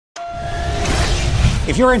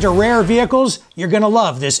If you're into rare vehicles, you're going to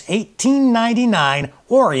love this 1899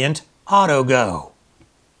 Orient AutoGo.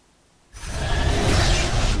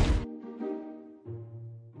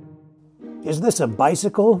 Is this a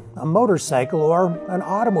bicycle, a motorcycle, or an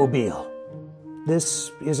automobile?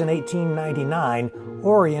 This is an 1899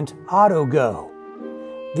 Orient AutoGo.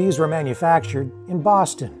 These were manufactured in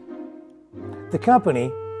Boston. The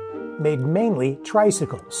company made mainly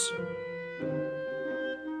tricycles.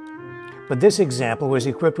 But this example was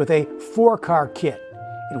equipped with a 4-car kit.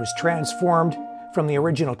 It was transformed from the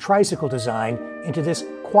original tricycle design into this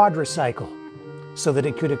quadricycle so that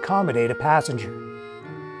it could accommodate a passenger.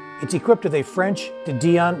 It's equipped with a French de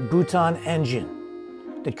Dion Bouton engine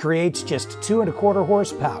that creates just 2¼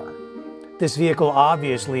 horsepower. This vehicle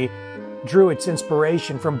obviously drew its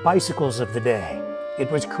inspiration from bicycles of the day. It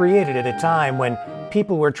was created at a time when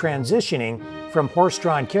people were transitioning from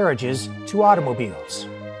horse-drawn carriages to automobiles.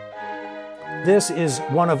 This is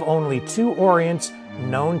one of only 2 Orients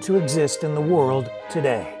known to exist in the world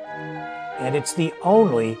today, and it's the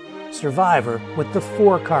only survivor with the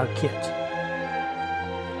 4-car kit.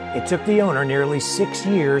 It took the owner nearly 6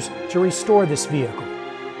 years to restore this vehicle,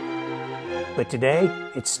 but today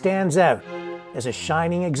it stands out as a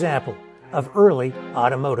shining example of early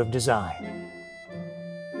automotive design.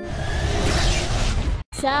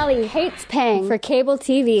 Sally hates paying for cable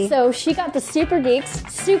TV, so she got the Super Geeks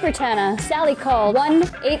Super Tenna. Sally called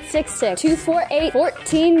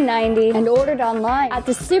 1-866-248-1490 and ordered online at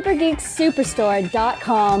the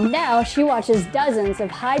supergeeksuperstore.com. Now she watches dozens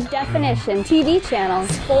of high-definition TV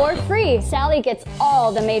channels for free. Sally gets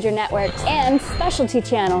all the major networks and specialty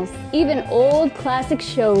channels, even old classic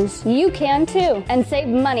shows. You can too, and save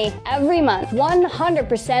money every month.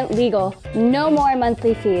 100% legal. No more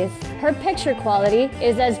monthly fees. Her picture quality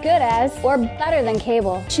is as good as or better than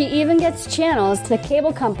cable. She even gets channels the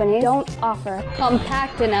cable companies don't offer.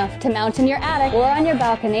 Compact enough to mount in your attic or on your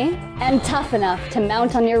balcony, and tough enough to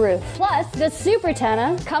mount on your roof. Plus, the Super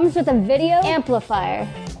Tenna comes with a video amplifier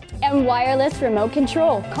and wireless remote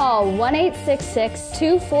control. Call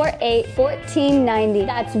 1-866-248-1490.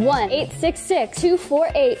 That's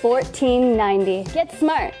 1-866-248-1490. Get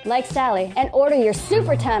smart like Sally and order your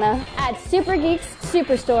Super Tenna at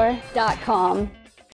supergeeksuperstore.com.